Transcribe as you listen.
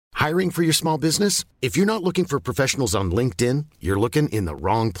Hiring for your small business? If you're not looking for professionals on LinkedIn, you're looking in the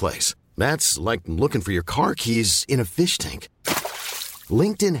wrong place. That's like looking for your car keys in a fish tank.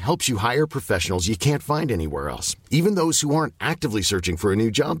 LinkedIn helps you hire professionals you can't find anywhere else, even those who aren't actively searching for a new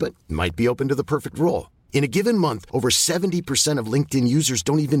job but might be open to the perfect role. In a given month, over 70% of LinkedIn users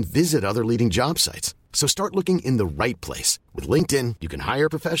don't even visit other leading job sites. So start looking in the right place. With LinkedIn, you can hire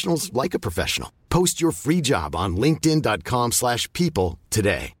professionals like a professional. Post your free job on linkedin.com/people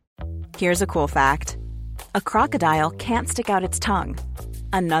today. Here's a cool fact. A crocodile can't stick out its tongue.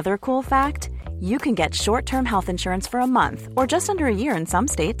 Another cool fact, you can get short-term health insurance for a month or just under a year in some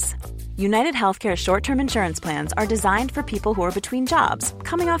states. United Healthcare short-term insurance plans are designed for people who are between jobs,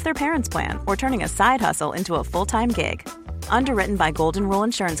 coming off their parents' plan, or turning a side hustle into a full-time gig. Underwritten by Golden Rule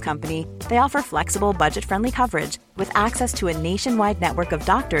Insurance Company, they offer flexible, budget-friendly coverage with access to a nationwide network of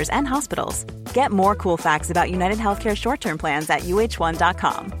doctors and hospitals. Get more cool facts about United Healthcare short-term plans at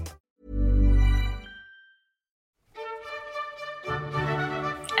uh1.com.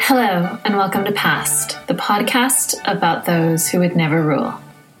 Hello, and welcome to Past, the podcast about those who would never rule.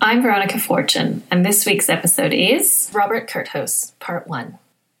 I'm Veronica Fortune, and this week's episode is Robert Curthose, Part 1.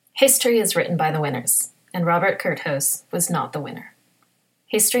 History is written by the winners, and Robert Curthose was not the winner.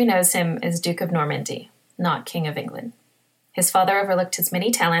 History knows him as Duke of Normandy, not King of England. His father overlooked his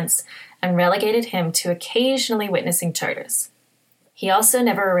many talents and relegated him to occasionally witnessing charters. He also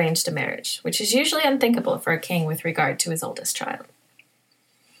never arranged a marriage, which is usually unthinkable for a king with regard to his oldest child.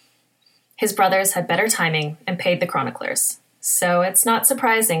 His brothers had better timing and paid the chroniclers, so it's not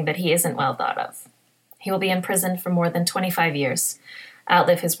surprising that he isn't well thought of. He will be imprisoned for more than 25 years,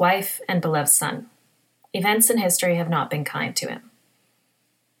 outlive his wife and beloved son. Events in history have not been kind to him.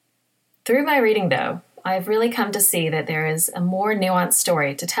 Through my reading, though, I have really come to see that there is a more nuanced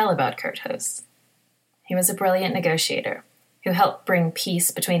story to tell about Curthose. He was a brilliant negotiator who helped bring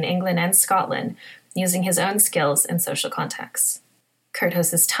peace between England and Scotland using his own skills and social contacts.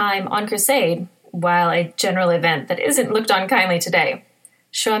 Curthose's time on crusade, while a general event that isn't looked on kindly today,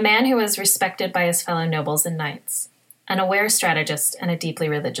 show a man who was respected by his fellow nobles and knights, an aware strategist and a deeply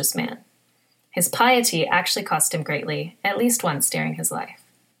religious man. His piety actually cost him greatly, at least once during his life.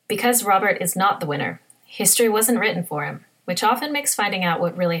 Because Robert is not the winner, history wasn't written for him, which often makes finding out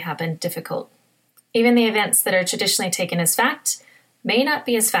what really happened difficult. Even the events that are traditionally taken as fact may not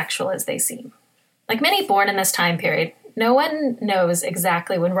be as factual as they seem. Like many born in this time period, no one knows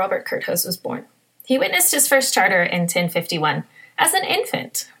exactly when Robert Curthose was born. He witnessed his first charter in 1051 as an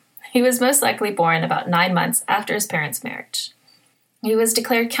infant. He was most likely born about 9 months after his parents' marriage. He was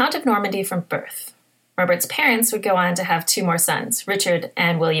declared Count of Normandy from birth. Robert's parents would go on to have 2 more sons, Richard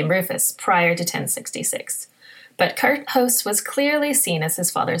and William Rufus, prior to 1066. But Curthose was clearly seen as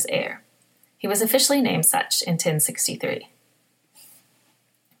his father's heir. He was officially named such in 1063.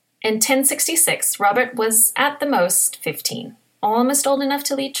 In 1066, Robert was at the most 15, almost old enough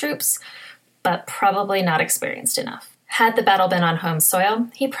to lead troops, but probably not experienced enough. Had the battle been on home soil,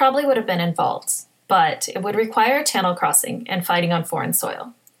 he probably would have been involved, but it would require a channel crossing and fighting on foreign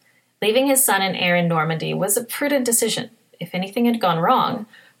soil. Leaving his son and heir in Normandy was a prudent decision. If anything had gone wrong,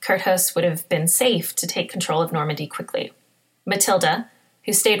 Curthose would have been safe to take control of Normandy quickly. Matilda,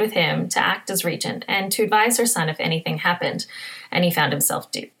 who stayed with him to act as regent and to advise her son if anything happened, and he found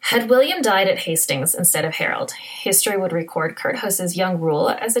himself duped. Had William died at Hastings instead of Harold, history would record Curthose's young rule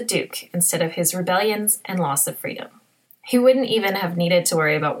as a duke instead of his rebellions and loss of freedom. He wouldn't even have needed to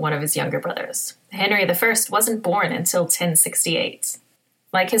worry about one of his younger brothers. Henry I wasn't born until 1068.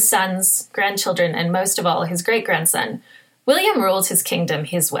 Like his sons, grandchildren, and most of all his great-grandson, William ruled his kingdom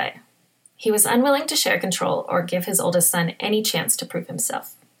his way. He was unwilling to share control or give his oldest son any chance to prove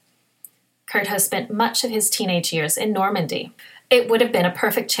himself. Curthose spent much of his teenage years in Normandy. It would have been a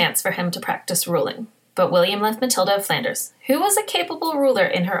perfect chance for him to practice ruling, but William left Matilda of Flanders, who was a capable ruler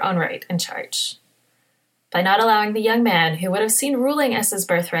in her own right, in charge. By not allowing the young man who would have seen ruling as his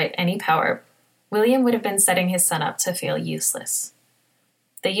birthright any power, William would have been setting his son up to feel useless.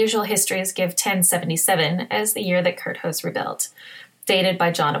 The usual histories give 1077 as the year that Curthose rebelled, dated by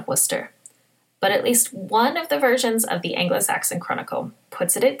John of Worcester. But at least one of the versions of the Anglo-Saxon Chronicle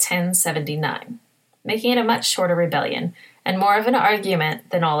puts it at 1079, making it a much shorter rebellion and more of an argument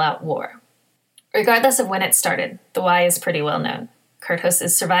than all-out war. Regardless of when it started, the why is pretty well known.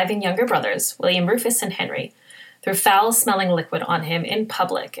 Curthose's surviving younger brothers, William Rufus and Henry, threw foul-smelling liquid on him in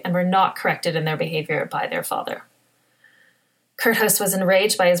public and were not corrected in their behavior by their father. Curthose was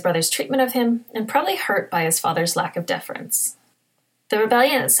enraged by his brother's treatment of him and probably hurt by his father's lack of deference. The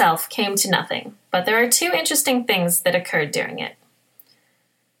rebellion itself came to nothing, but there are 2 interesting things that occurred during it.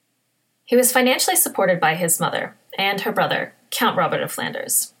 He was financially supported by his mother and her brother, Count Robert of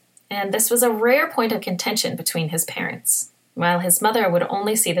Flanders. and this was a rare point of contention between his parents. While his mother would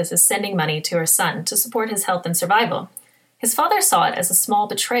only see this as sending money to her son to support his health and survival, his father saw it as a small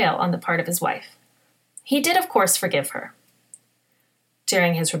betrayal on the part of his wife. He did, of course, forgive her.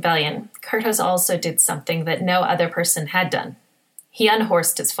 During his rebellion, Curthose also did something that no other person had done. He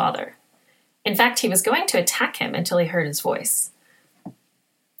unhorsed his father. In fact, he was going to attack him until he heard his voice.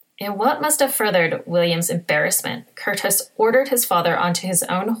 In what must have furthered William's embarrassment, Curthose ordered his father onto his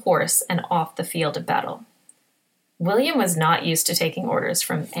own horse and off the field of battle. William was not used to taking orders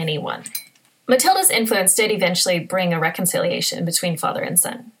from anyone. Matilda's influence did eventually bring a reconciliation between father and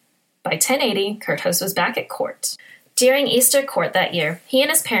son. By 1080, Curthose was back at court. During Easter court that year, he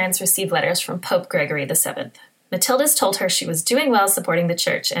and his parents received letters from Pope Gregory VII. Matilda's told her she was doing well supporting the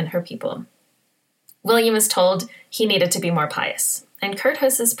church and her people. William was told he needed to be more pious, and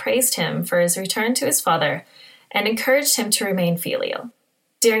Curthose praised him for his return to his father and encouraged him to remain filial.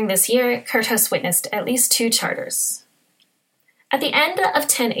 During this year, Curthose witnessed at least 2 charters. At the end of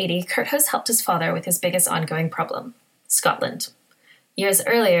 1080, Curthose helped his father with his biggest ongoing problem, Scotland. Years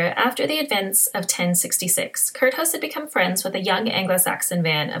earlier, after the events of 1066, Curthose had become friends with a young Anglo-Saxon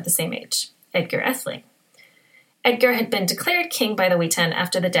man of the same age, Edgar Atheling. Edgar had been declared king by the Witan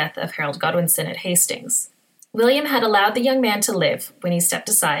after the death of Harold Godwinson at Hastings. William had allowed the young man to live when he stepped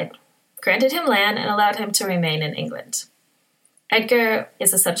aside, granted him land, and allowed him to remain in England. Edgar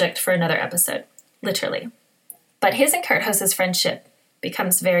is a subject for another episode, literally. But his and Curthose's friendship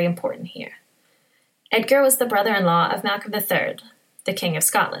becomes very important here. Edgar was the brother-in-law of Malcolm III, the King of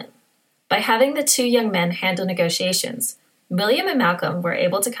Scotland. By having the 2 young men handle negotiations, William and Malcolm were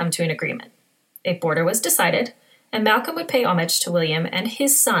able to come to an agreement. A border was decided, and Malcolm would pay homage to William and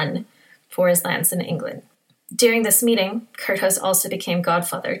his son for his lands in England. During this meeting, Curthose also became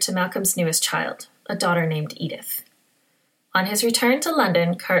godfather to Malcolm's newest child, a daughter named Edith. On his return to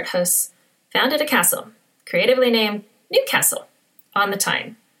London, Curthose founded a castle, creatively named Newcastle, on the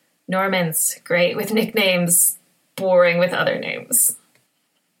Tyne. Normans, great with nicknames, boring with other names.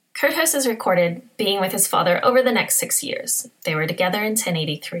 Curthose is recorded being with his father over the next 6 years. They were together in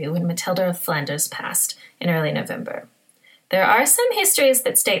 1083 when Matilda of Flanders passed in early November. There are some histories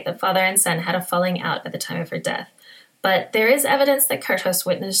that state that father and son had a falling out at the time of her death, but there is evidence that Curthose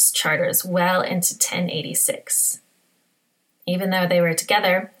witnessed charters well into 1086. Even though they were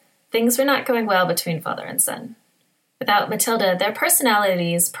together, things were not going well between father and son. Without Matilda, their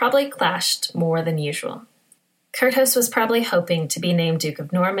personalities probably clashed more than usual. Curthose was probably hoping to be named Duke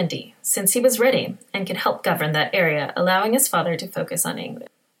of Normandy, since he was ready and could help govern that area, allowing his father to focus on England.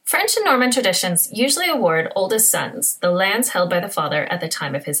 French and Norman traditions usually award oldest sons the lands held by the father at the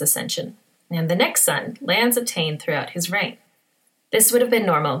time of his ascension, and the next son lands obtained throughout his reign. This would have been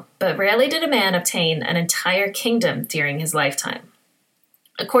normal, but rarely did a man obtain an entire kingdom during his lifetime.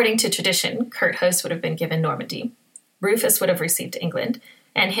 According to tradition, Curthose would have been given Normandy, Rufus would have received England,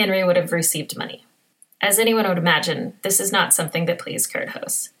 and Henry would have received money. As anyone would imagine, this is not something that pleased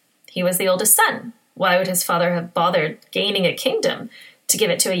Curthose. He was the oldest son. Why would his father have bothered gaining a kingdom to give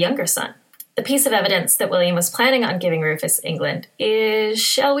it to a younger son? The piece of evidence that William was planning on giving Rufus England is,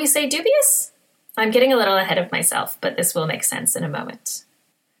 shall we say, dubious? I'm getting a little ahead of myself, but this will make sense in a moment.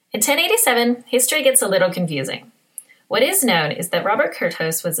 In 1087, history gets a little confusing. What is known is that Robert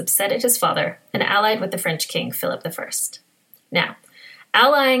Curthose was upset at his father and allied with the French king Philip I. Now,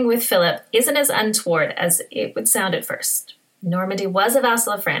 allying with Philip isn't as untoward as it would sound at first. Normandy was a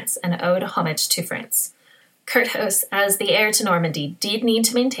vassal of France and owed homage to France. Curthose, as the heir to Normandy, did need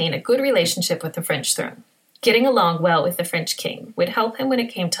to maintain a good relationship with the French throne. Getting along well with the French king would help him when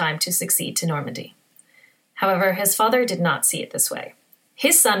it came time to succeed to Normandy. However, his father did not see it this way.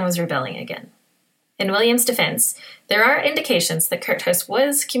 His son was rebelling again. In William's defense, there are indications that Curthose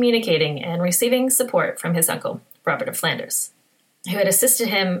was communicating and receiving support from his uncle, Robert of Flanders, who had assisted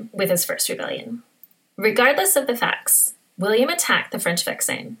him with his first rebellion. Regardless of the facts, William attacked the French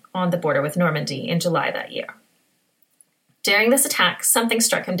Vexin on the border with Normandy in July that year. During this attack, something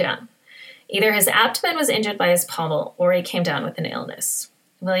struck him down. Either his abdomen was injured by his pommel, or he came down with an illness.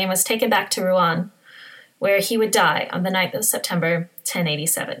 William was taken back to Rouen, where he would die on the 9th of September,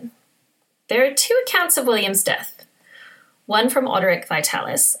 1087. There are 2 accounts of William's death. One from Odoric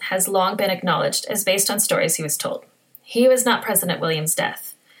Vitalis has long been acknowledged as based on stories he was told. He was not present at William's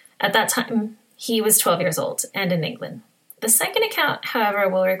death. At that time, he was 12 years old and in England. The second account, however,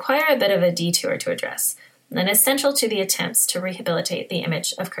 will require a bit of a detour to address, and is central to the attempts to rehabilitate the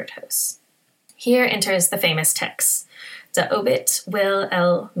image of Curthose. Here enters the famous text, De Obit Will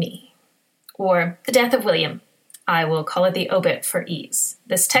El Me, or The Death of William. I will call it the Obit for ease.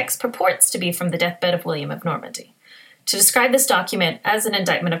 This text purports to be from the deathbed of William of Normandy. To describe this document as an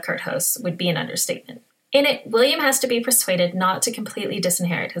indictment of Curthose would be an understatement. In it, William has to be persuaded not to completely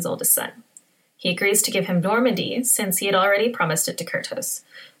disinherit his oldest son. He agrees to give him Normandy, since he had already promised it to Curthose,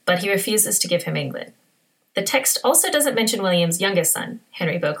 but he refuses to give him England. The text also doesn't mention William's youngest son,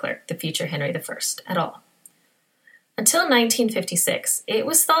 Henry Beauclerc, the future Henry I, at all. Until 1956, it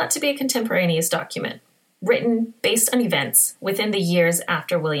was thought to be a contemporaneous document, written based on events within the years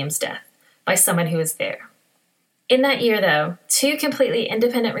after William's death, by someone who was there. In that year, though, two completely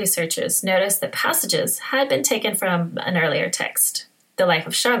independent researchers noticed that passages had been taken from an earlier text, the Life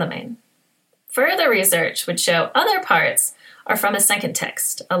of Charlemagne. Further research would show other parts are from a second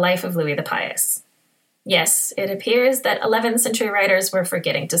text, a Life of Louis the Pious. Yes, it appears that 11th century writers were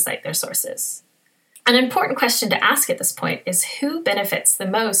forgetting to cite their sources. An important question to ask at this point is who benefits the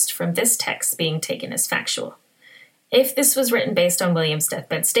most from this text being taken as factual? If this was written based on William's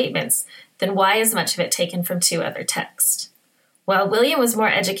deathbed statements, then why is much of it taken from two other texts? While William was more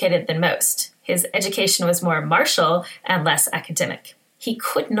educated than most, his education was more martial and less academic. He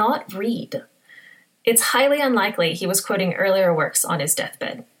could not read. It's highly unlikely he was quoting earlier works on his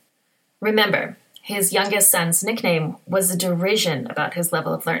deathbed. Remember, his youngest son's nickname was a derision about his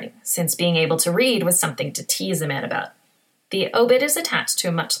level of learning, since being able to read was something to tease a man about. The obit is attached to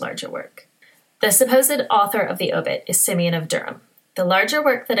a much larger work. The supposed author of the obit is Simeon of Durham. The larger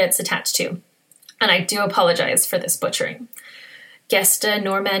work that it's attached to, and I do apologize for this butchering, Gesta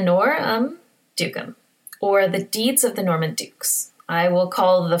Normanor Ducum, or The Deeds of the Norman Dukes. I will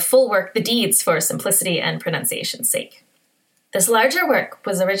call the full work The Deeds for simplicity and pronunciation's sake. This larger work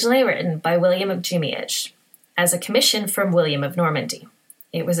was originally written by William of Jumièges as a commission from William of Normandy.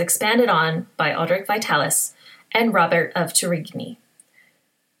 It was expanded on by Aldrich Vitalis and Robert of Torigny.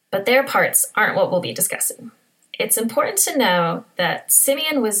 But their parts aren't what we'll be discussing. It's important to know that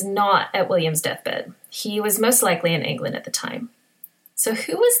Simeon was not at William's deathbed. He was most likely in England at the time. So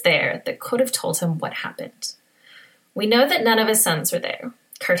who was there that could have told him what happened? We know that none of his sons were there.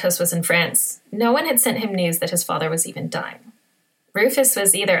 Curthose was in France. No one had sent him news that his father was even dying. Rufus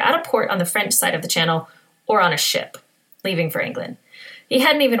was either at a port on the French side of the Channel or on a ship, leaving for England. He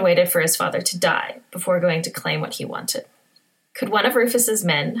hadn't even waited for his father to die before going to claim what he wanted. Could one of Rufus's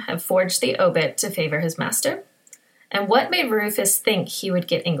men have forged the obit to favor his master? And what made Rufus think he would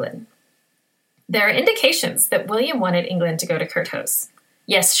get England? There are indications that William wanted England to go to Curthose.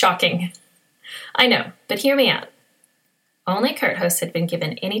 Yes, shocking. I know, but hear me out. Only Curthose had been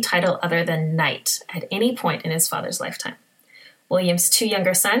given any title other than knight at any point in his father's lifetime. William's two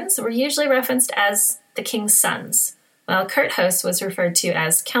younger sons were usually referenced as the king's sons, while Curthose was referred to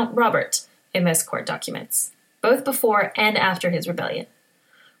as Count Robert in most court documents, both before and after his rebellion.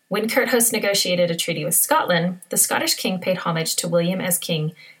 When Curthose negotiated a treaty with Scotland, the Scottish king paid homage to William as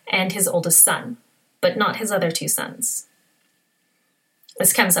king and his oldest son, but not his other two sons.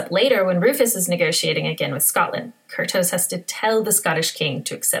 This comes up later when Rufus is negotiating again with Scotland. Curthose has to tell the Scottish king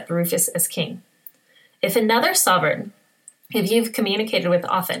to accept Rufus as king. If another sovereign, if you've communicated with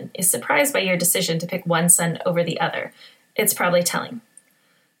often, is surprised by your decision to pick one son over the other, it's probably telling.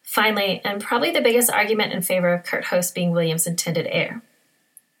 Finally, and probably the biggest argument in favor of Curthose being William's intended heir,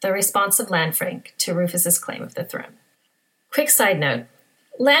 the response of Lanfranc to Rufus's claim of the throne. Quick side note,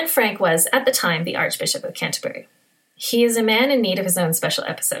 Lanfranc was, at the time, the Archbishop of Canterbury. He is a man in need of his own special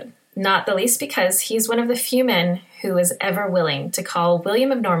episode, not the least because he's one of the few men who was ever willing to call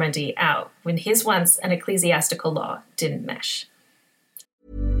William of Normandy out when his once an ecclesiastical law didn't mesh.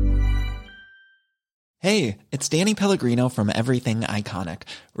 Hey, it's Danny Pellegrino from Everything Iconic.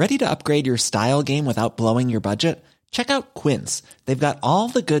 Ready to upgrade your style game without blowing your budget? Check out Quince. They've got all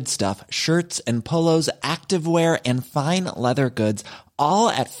the good stuff, shirts and polos, activewear, and fine leather goods, all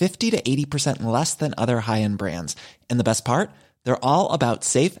at 50 to 80% less than other high-end brands. And the best part? They're all about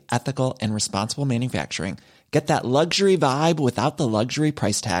safe, ethical, and responsible manufacturing. Get that luxury vibe without the luxury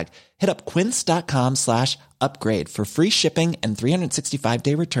price tag. Hit up quince.com/upgrade for free shipping and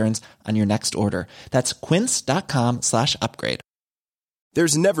 365-day returns on your next order. That's quince.com/upgrade.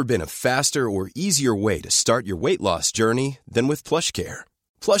 There's never been a faster or easier way to start your weight loss journey than with PlushCare.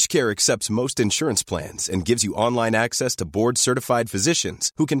 PlushCare accepts most insurance plans and gives you online access to board-certified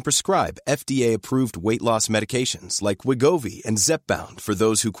physicians who can prescribe FDA-approved weight loss medications like Wegovy and Zepbound for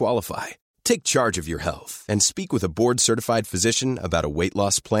those who qualify. Take charge of your health and speak with a board-certified physician about a weight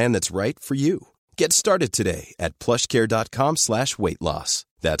loss plan that's right for you. Get started today at plushcare.com/weight loss.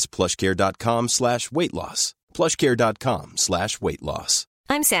 That's plushcare.com/weight loss. plushcare.com/weight loss.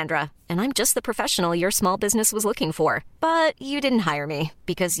 I'm Sandra, and I'm just the professional your small business was looking for. But you didn't hire me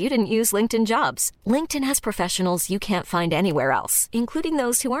because you didn't use LinkedIn Jobs. LinkedIn has professionals you can't find anywhere else, including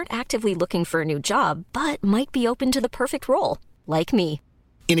those who aren't actively looking for a new job, but might be open to the perfect role, like me.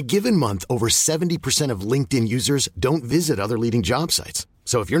 In a given month, over 70% of LinkedIn users don't visit other leading job sites.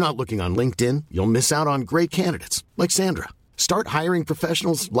 So if you're not looking on LinkedIn, you'll miss out on great candidates like Sandra. Start hiring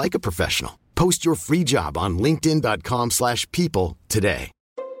professionals like a professional. Post your free job on linkedin.com/people today.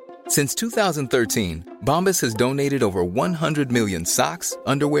 Since 2013, Bombas has donated over 100 million socks,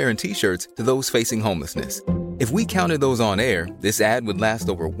 underwear, and T-shirts to those facing homelessness. If we counted those on air, this ad would last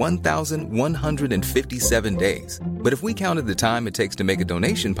over 1,157 days. But if we counted the time it takes to make a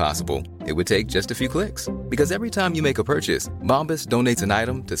donation possible, it would take just a few clicks. Because every time you make a purchase, Bombas donates an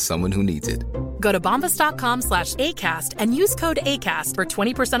item to someone who needs it. Go to bombas.com/ACAST and use code ACAST for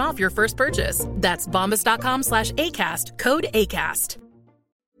 20% off your first purchase. That's bombas.com/ACAST, code ACAST.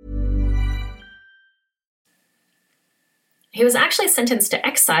 He was actually sentenced to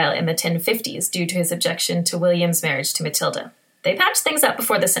exile in the 1050s due to his objection to William's marriage to Matilda. They patched things up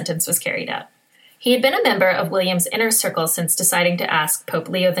before the sentence was carried out. He had been a member of William's inner circle since deciding to ask Pope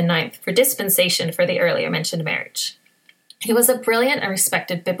Leo IX for dispensation for the earlier mentioned marriage. He was a brilliant and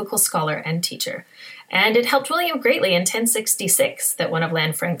respected biblical scholar and teacher, and it helped William greatly in 1066 that one of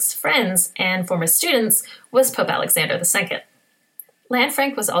Lanfranc's friends and former students was Pope Alexander II.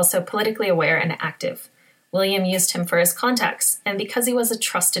 Lanfranc was also politically aware and active. William used him for his contacts, and because he was a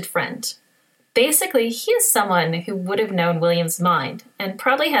trusted friend. Basically, he is someone who would have known William's mind and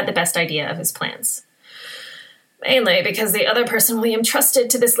probably had the best idea of his plans. Mainly because the other person William trusted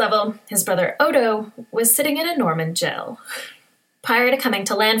to this level, his brother Odo, was sitting in a Norman jail. Prior to coming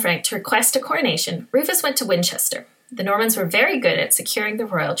to Lanfranc to request a coronation, Rufus went to Winchester. The Normans were very good at securing the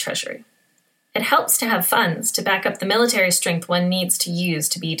royal treasury. It helps to have funds to back up the military strength one needs to use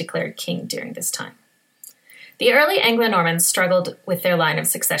to be declared king during this time. The early Anglo-Normans struggled with their line of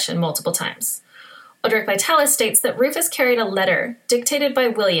succession multiple times. Odric Vitalis states that Rufus carried a letter dictated by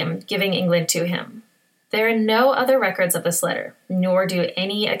William giving England to him. There are no other records of this letter, nor do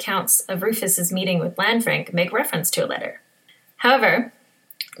any accounts of Rufus's meeting with Lanfranc make reference to a letter. However,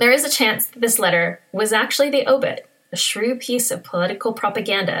 there is a chance that this letter was actually the obit, a shrew piece of political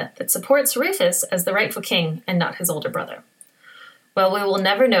propaganda that supports Rufus as the rightful king and not his older brother. Well, we will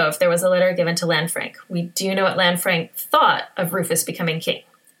never know if there was a letter given to Lanfranc. We do know what Lanfranc thought of Rufus becoming king.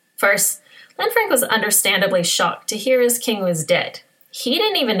 First, Lanfranc was understandably shocked to hear his king was dead. He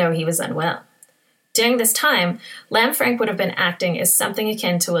didn't even know he was unwell. During this time, Lanfranc would have been acting as something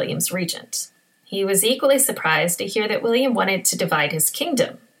akin to William's regent. He was equally surprised to hear that William wanted to divide his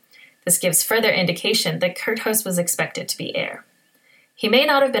kingdom. This gives further indication that Curthose was expected to be heir. He may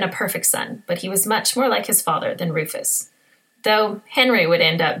not have been a perfect son, but he was much more like his father than Rufus. Though Henry would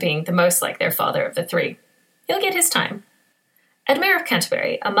end up being the most like their father of the three. He'll get his time. Edmure of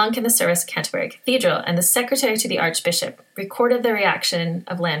Canterbury, a monk in the service of Canterbury Cathedral and the secretary to the Archbishop, recorded the reaction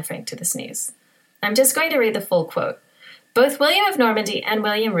of Lanfranc to this news. I'm just going to read the full quote. Both William of Normandy and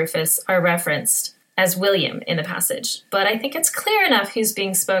William Rufus are referenced as William in the passage, but I think it's clear enough who's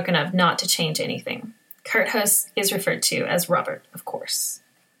being spoken of not to change anything. Curthose is referred to as Robert, of course.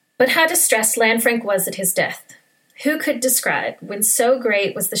 But how distressed Lanfranc was at his death. Who could describe when so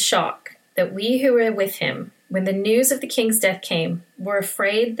great was the shock that we who were with him, when the news of the king's death came, were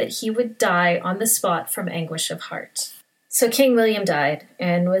afraid that he would die on the spot from anguish of heart. So King William died,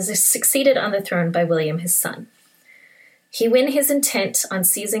 and was succeeded on the throne by William his son. He went his intent on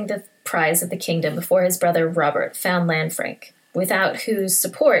seizing the prize of the kingdom before his brother Robert found Lanfranc, without whose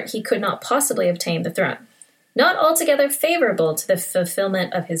support he could not possibly obtain the throne, not altogether favorable to the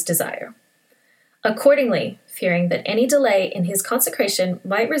fulfillment of his desire. Accordingly, fearing that any delay in his consecration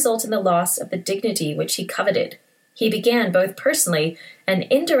might result in the loss of the dignity which he coveted, he began both personally and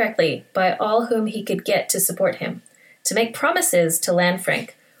indirectly by all whom he could get to support him, to make promises to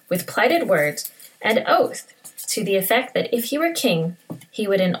Lanfranc with plighted word and oath to the effect that if he were king, he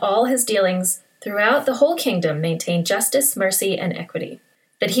would in all his dealings throughout the whole kingdom maintain justice, mercy, and equity,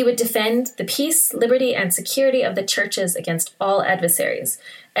 that he would defend the peace, liberty, and security of the churches against all adversaries,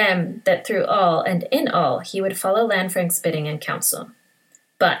 and that through all and in all he would follow Lanfranc's bidding and counsel.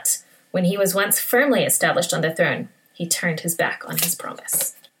 But when he was once firmly established on the throne, he turned his back on his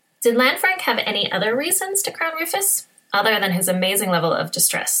promise. Did Lanfranc have any other reasons to crown Rufus? Other than his amazing level of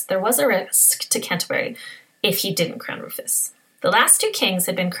distress, there was a risk to Canterbury if he didn't crown Rufus. The last two kings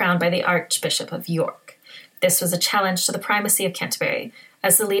had been crowned by the Archbishop of York. This was a challenge to the primacy of Canterbury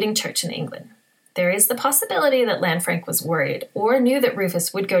as the leading church in England. There is the possibility that Lanfranc was worried or knew that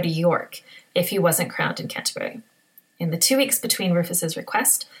Rufus would go to York if he wasn't crowned in Canterbury. In the 2 weeks between Rufus's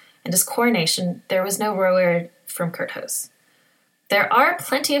request and his coronation, there was no word from Curthose. There are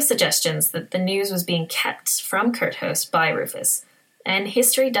plenty of suggestions that the news was being kept from Curthose by Rufus, and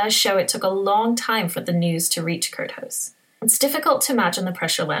history does show it took a long time for the news to reach Curthose. It's difficult to imagine the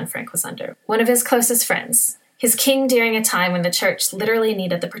pressure Lanfranc was under. One of his closest friends, his king during a time when the church literally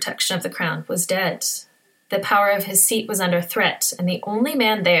needed the protection of the crown, was dead. The power of his seat was under threat, and the only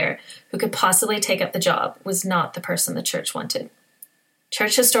man there who could possibly take up the job was not the person the church wanted.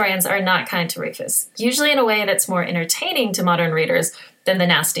 Church historians are not kind to Rufus, usually in a way that's more entertaining to modern readers than the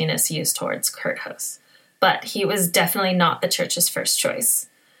nastiness used towards Curthose. But he was definitely not the church's first choice.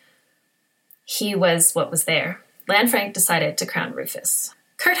 He was what was there. Lanfranc decided to crown Rufus.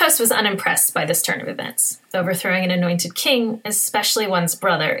 Curthose was unimpressed by this turn of events. Overthrowing an anointed king, especially one's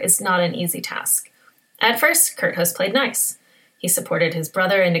brother, is not an easy task. At first, Curthose played nice. He supported his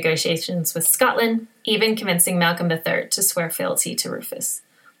brother in negotiations with Scotland, even convincing Malcolm III to swear fealty to Rufus.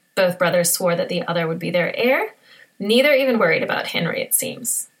 Both brothers swore that the other would be their heir. Neither even worried about Henry, it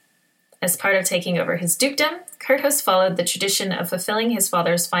seems. As part of taking over his dukedom, Curthose followed the tradition of fulfilling his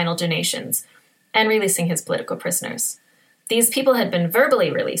father's final donations and releasing his political prisoners. These people had been verbally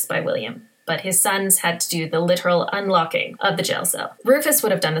released by William, but his sons had to do the literal unlocking of the jail cell. Rufus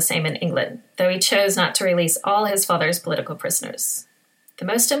would have done the same in England, though he chose not to release all his father's political prisoners. The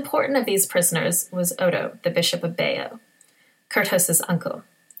most important of these prisoners was Odo, the Bishop of Bayeux, Curthose's uncle.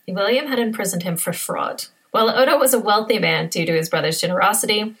 William had imprisoned him for fraud. While Odo was a wealthy man due to his brother's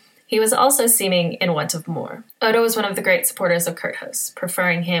generosity, he was also seeming in want of more. Odo was one of the great supporters of Curthose,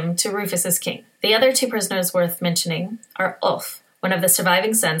 preferring him to Rufus as king. The other two prisoners worth mentioning are Ulf, one of the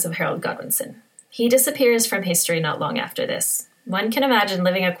surviving sons of Harold Godwinson. He disappears from history not long after this. One can imagine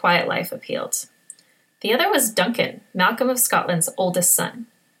living a quiet life appealed. The other was Duncan, Malcolm of Scotland's oldest son.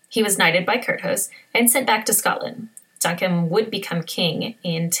 He was knighted by Curthose and sent back to Scotland. Duncan would become king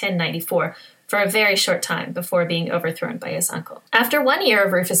in 1094 for a very short time before being overthrown by his uncle. After 1 year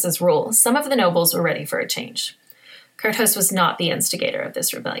of Rufus's rule, some of the nobles were ready for a change. Curthose was not the instigator of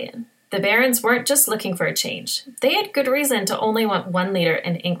this rebellion. The barons weren't just looking for a change. They had good reason to only want one leader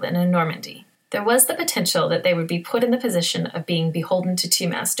in England and Normandy. There was the potential that they would be put in the position of being beholden to two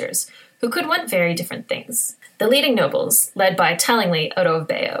masters, who could want very different things. The leading nobles, led by tellingly Odo of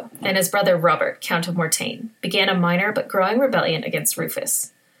Bayeux and his brother Robert, Count of Mortain, began a minor but growing rebellion against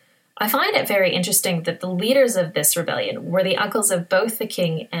Rufus. I find it very interesting that the leaders of this rebellion were the uncles of both the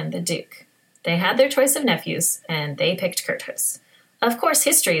king and the duke. They had their choice of nephews, and they picked Curthose. Of course,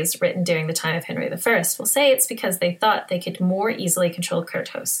 histories written during the time of Henry I will say it's because they thought they could more easily control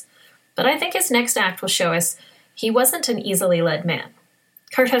Curthose. But I think his next act will show us he wasn't an easily led man.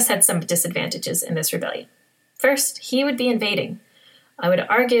 Curthose had some disadvantages in this rebellion. First, he would be invading. I would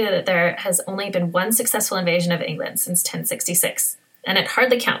argue that there has only been one successful invasion of England since 1066, and it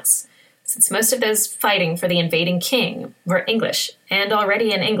hardly counts, since most of those fighting for the invading king were English and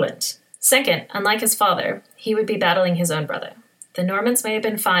already in England. Second, unlike his father, he would be battling his own brother. The Normans may have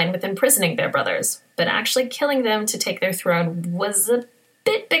been fine with imprisoning their brothers, but actually killing them to take their throne was a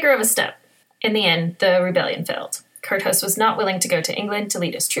bit bigger of a step. In the end, the rebellion failed. Curthose was not willing to go to England to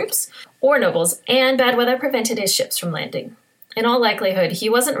lead his troops or nobles, and bad weather prevented his ships from landing. In all likelihood, he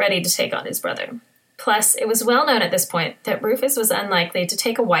wasn't ready to take on his brother. Plus, it was well known at this point that Rufus was unlikely to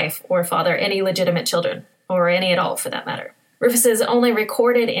take a wife or father any legitimate children, or any at all for that matter. Rufus's only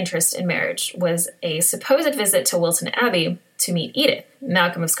recorded interest in marriage was a supposed visit to Wilton Abbey to meet Edith,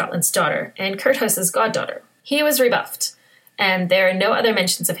 Malcolm of Scotland's daughter, and Curthose's goddaughter. He was rebuffed, and there are no other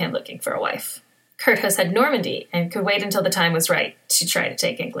mentions of him looking for a wife. Curthose had Normandy and could wait until the time was right to try to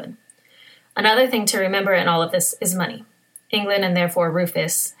take England. Another thing to remember in all of this is money. England, and therefore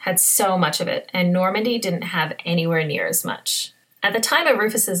Rufus, had so much of it, and Normandy didn't have anywhere near as much. At the time of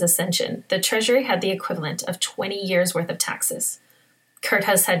Rufus's ascension, the treasury had the equivalent of 20 years' worth of taxes.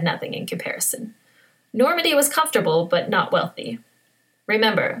 Curthose had nothing in comparison. Normandy was comfortable, but not wealthy.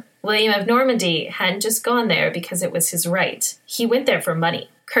 Remember, William of Normandy hadn't just gone there because it was his right. He went there for money.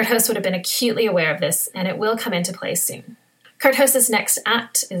 Curthose would have been acutely aware of this, and it will come into play soon. Curthose's next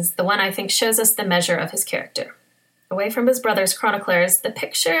act is the one I think shows us the measure of his character. Away from his brother's chroniclers, the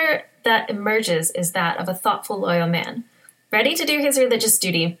picture that emerges is that of a thoughtful, loyal man, ready to do his religious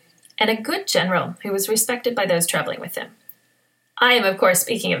duty, and a good general who was respected by those traveling with him. I am, of course,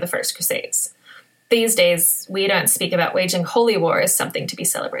 speaking of the First Crusades. These days, we don't speak about waging holy war as something to be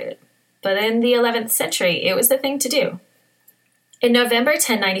celebrated. But in the 11th century, it was the thing to do. In November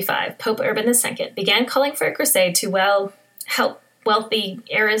 1095, Pope Urban II began calling for a crusade to, help wealthy,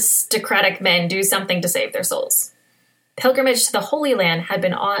 aristocratic men do something to save their souls. Pilgrimage to the Holy Land had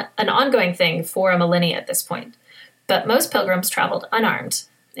been an ongoing thing for a millennia at this point. but most pilgrims traveled unarmed,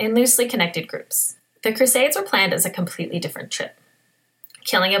 in loosely connected groups. The Crusades were planned as a completely different trip.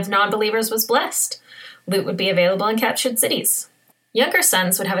 Killing of non-believers was blessed. Loot would be available in captured cities. Younger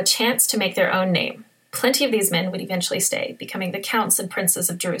sons would have a chance to make their own name. Plenty of these men would eventually stay, becoming the counts and princes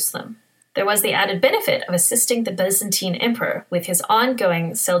of Jerusalem. There was the added benefit of assisting the Byzantine emperor with his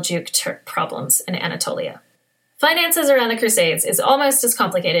ongoing Seljuk Turk problems in Anatolia. Finances around the Crusades is almost as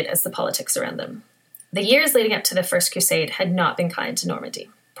complicated as the politics around them. The years leading up to the First Crusade had not been kind to Normandy.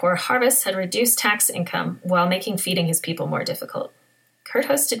 Poor harvests had reduced tax income while making feeding his people more difficult.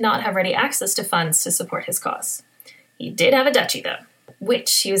 Curthose did not have ready access to funds to support his cause. He did have a duchy, though,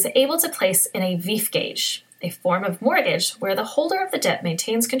 which he was able to place in a viefgage, a form of mortgage where the holder of the debt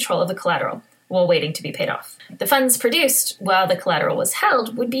maintains control of the collateral while waiting to be paid off. The funds produced while the collateral was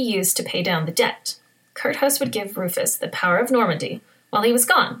held would be used to pay down the debt. Curthose would give Rufus the power of Normandy while he was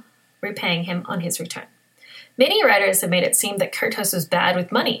gone, repaying him on his return. Many writers have made it seem that Curthose was bad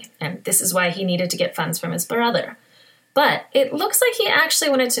with money, and this is why he needed to get funds from his brother. But it looks like he actually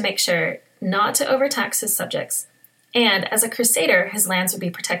wanted to make sure not to overtax his subjects, and as a crusader, his lands would be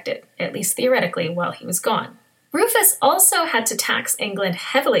protected, at least theoretically, while he was gone. Rufus also had to tax England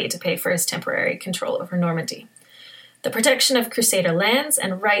heavily to pay for his temporary control over Normandy. The protection of crusader lands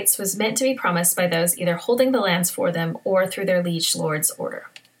and rights was meant to be promised by those either holding the lands for them or through their liege lord's order.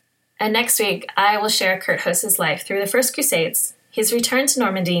 And next week, I will share Curthose's life through the First Crusades, his return to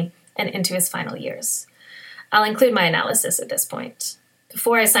Normandy, and into his final years. I'll include my analysis at this point.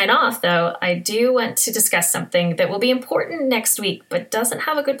 Before I sign off, though, I do want to discuss something that will be important next week, but doesn't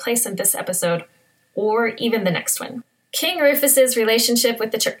have a good place in this episode, or even the next one. King Rufus's relationship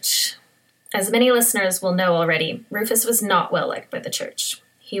with the church. As many listeners will know already, Rufus was not well liked by the church.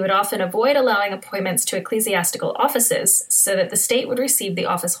 He would often avoid allowing appointments to ecclesiastical offices so that the state would receive the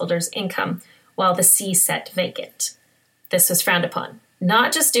office holder's income while the see sat vacant. This was frowned upon,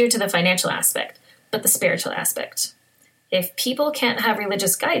 not just due to the financial aspect, but the spiritual aspect. If people can't have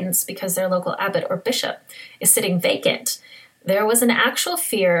religious guidance because their local abbot or bishop is sitting vacant, there was an actual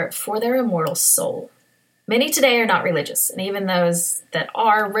fear for their immortal soul. Many today are not religious, and even those that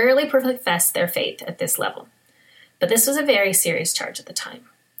are rarely profess their faith at this level. But this was a very serious charge at the time.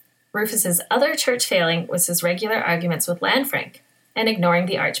 Rufus's other church failing was his regular arguments with Lanfranc and ignoring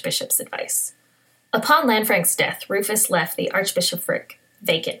the archbishop's advice. Upon Lanfranc's death, Rufus left the archbishopric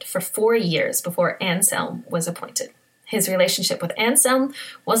vacant for 4 years before Anselm was appointed. His relationship with Anselm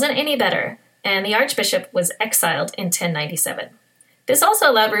wasn't any better, and the archbishop was exiled in 1097. This also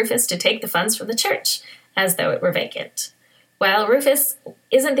allowed Rufus to take the funds from the church, as though it were vacant. While Rufus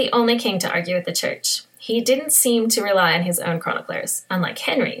isn't the only king to argue with the church, he didn't seem to rely on his own chroniclers, unlike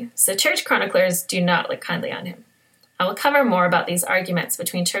Henry, so church chroniclers do not look kindly on him. I will cover more about these arguments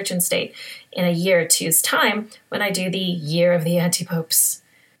between church and state in a year or two's time when I do the Year of the Antipopes.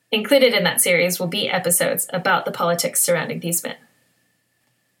 Included in that series will be episodes about the politics surrounding these men.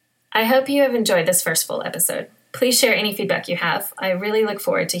 I hope you have enjoyed this first full episode. Please share any feedback you have. I really look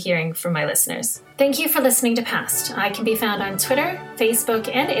forward to hearing from my listeners. Thank you for listening to Past. I can be found on Twitter,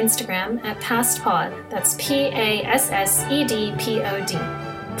 Facebook, and Instagram at PastPod. That's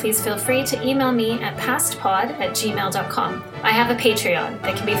PASSEDPOD. Please feel free to email me at pastpod@gmail.com. I have a Patreon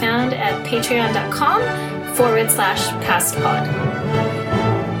that can be found at patreon.com/pastpod.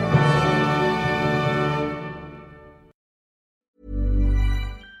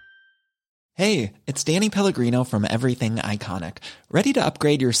 Hey, it's Danny Pellegrino from Everything Iconic. Ready to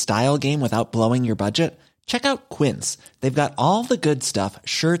upgrade your style game without blowing your budget? Check out Quince. They've got all the good stuff,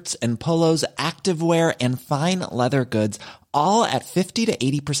 shirts and polos, activewear, and fine leather goods, all at 50 to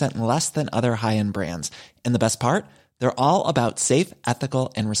 80% less than other high-end brands. And the best part? They're all about safe,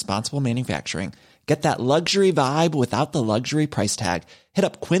 ethical, and responsible manufacturing. Get that luxury vibe without the luxury price tag. Hit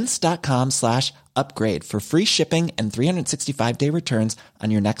up quince.com/upgrade for free shipping and 365-day returns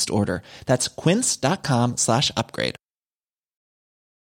on your next order. That's quince.com/upgrade.